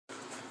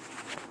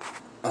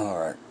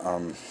Alright, I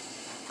don't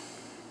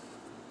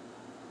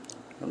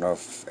know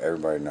if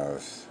everybody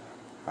knows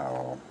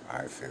how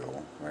I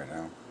feel right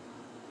now.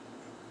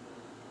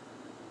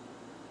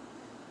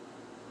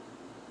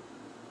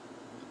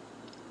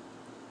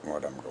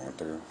 What I'm going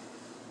through.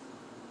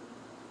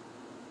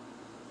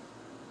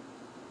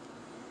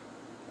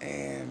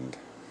 And,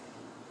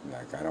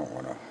 like, I don't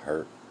want to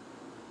hurt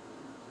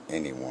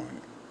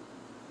anyone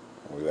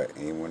or let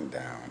anyone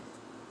down,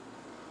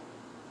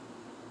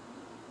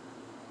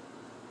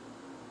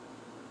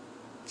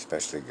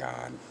 especially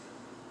God.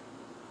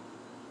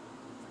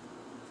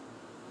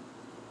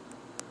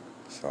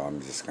 So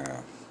I'm just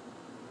gonna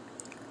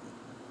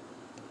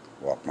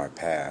walk my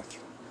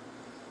path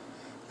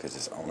because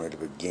it's only the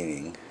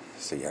beginning,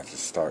 so you have to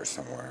start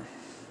somewhere.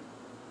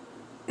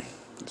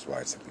 That's why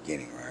it's the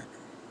beginning, right?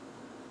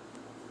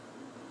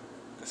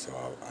 So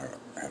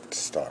I have to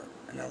start.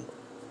 And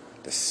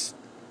this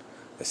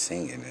the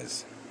singing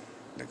is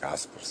the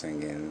gospel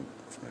singing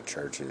from the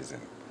churches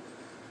and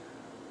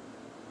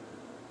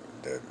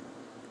the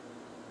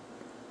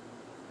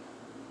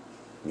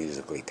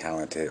musically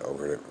talented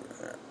over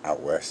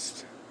out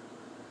west.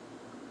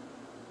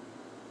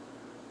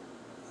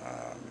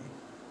 Um,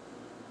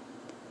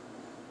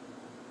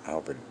 I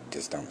hope it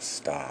just don't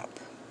stop.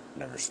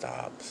 Never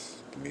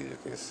stops. The music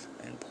is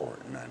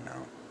important.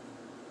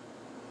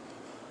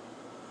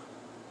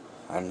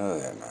 I know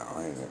that now.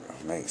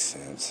 It makes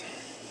sense.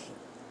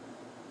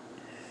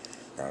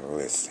 Gotta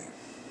listen.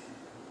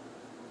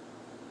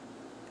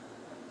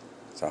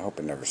 So I hope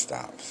it never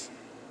stops.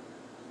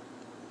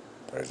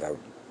 But as I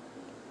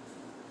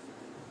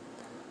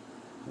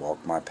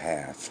walk my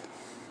path,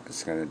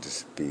 it's gonna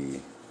just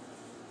be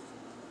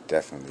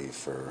definitely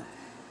for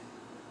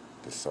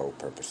the sole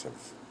purpose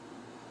of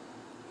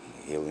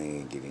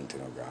healing and getting to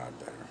know God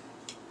better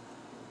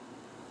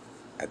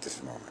at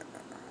this moment.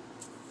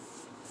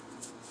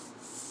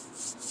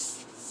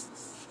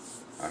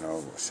 I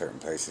know certain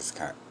places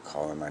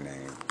calling my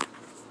name.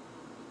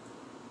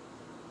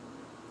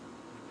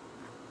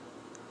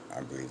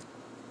 I believe,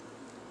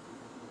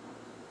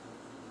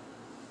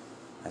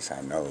 as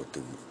I know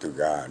through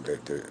God,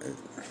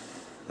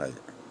 like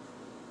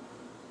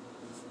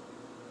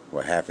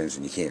what happens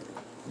and you can't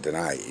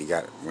deny it. You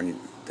got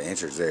the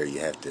answer's there.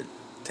 You have to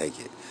take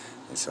it.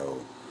 And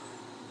so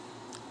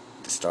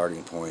the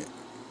starting point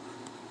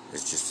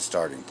is just the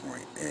starting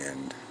point,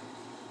 and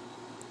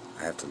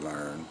I have to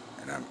learn,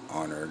 and I'm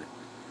honored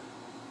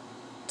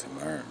to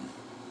learn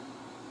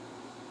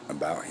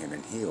about Him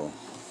and heal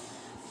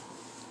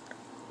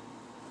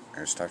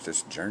and start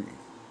this journey.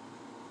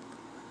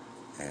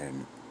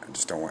 And I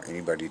just don't want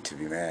anybody to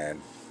be mad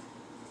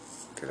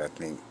because I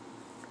think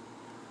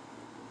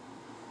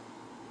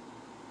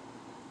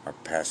our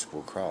paths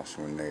will cross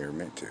when they are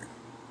meant to.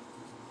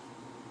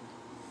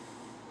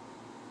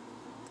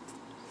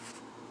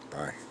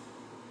 Bye.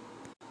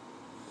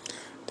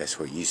 That's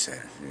what you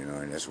said,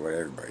 and that's what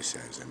everybody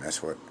says, and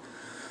that's what,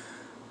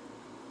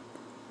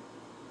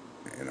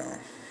 you know,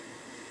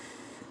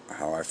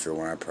 how I feel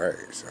when I pray.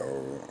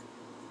 So,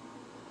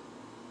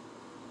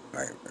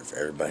 like, if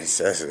everybody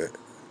says it,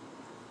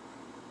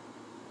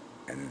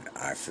 and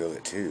I feel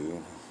it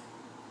too,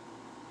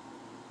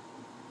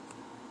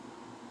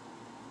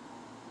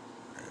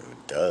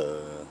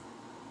 duh.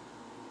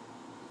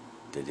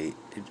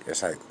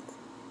 It's like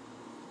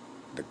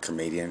the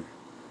comedian.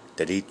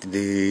 Da dee da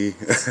dee.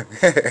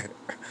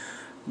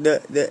 Da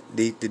da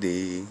dee da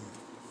dee.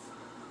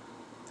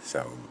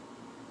 So,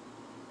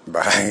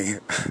 bye.